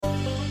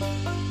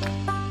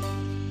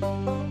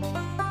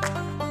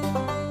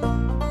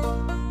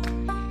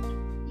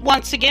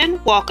Once again,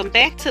 welcome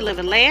back to Live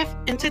and Laugh,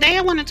 and today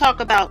I want to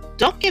talk about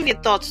don't give your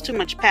thoughts too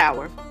much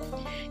power.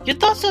 Your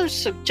thoughts are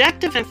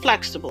subjective and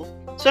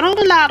flexible, so don't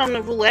allow them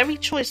to rule every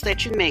choice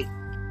that you make.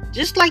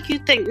 Just like you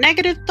think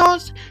negative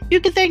thoughts,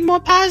 you can think more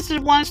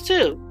positive ones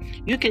too.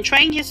 You can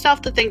train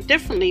yourself to think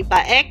differently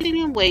by acting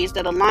in ways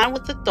that align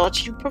with the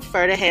thoughts you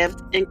prefer to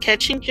have and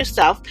catching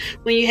yourself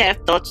when you have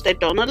thoughts that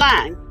don't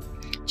align.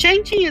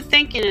 Changing your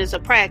thinking is a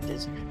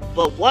practice,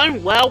 but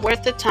one well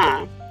worth the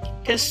time.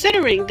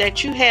 Considering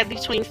that you have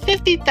between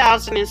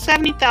 50,000 and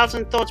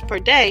 70,000 thoughts per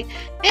day,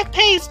 it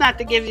pays not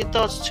to give your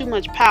thoughts too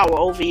much power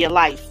over your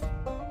life.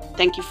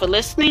 Thank you for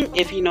listening.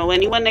 If you know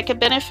anyone that could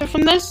benefit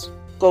from this,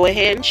 go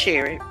ahead and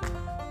share it.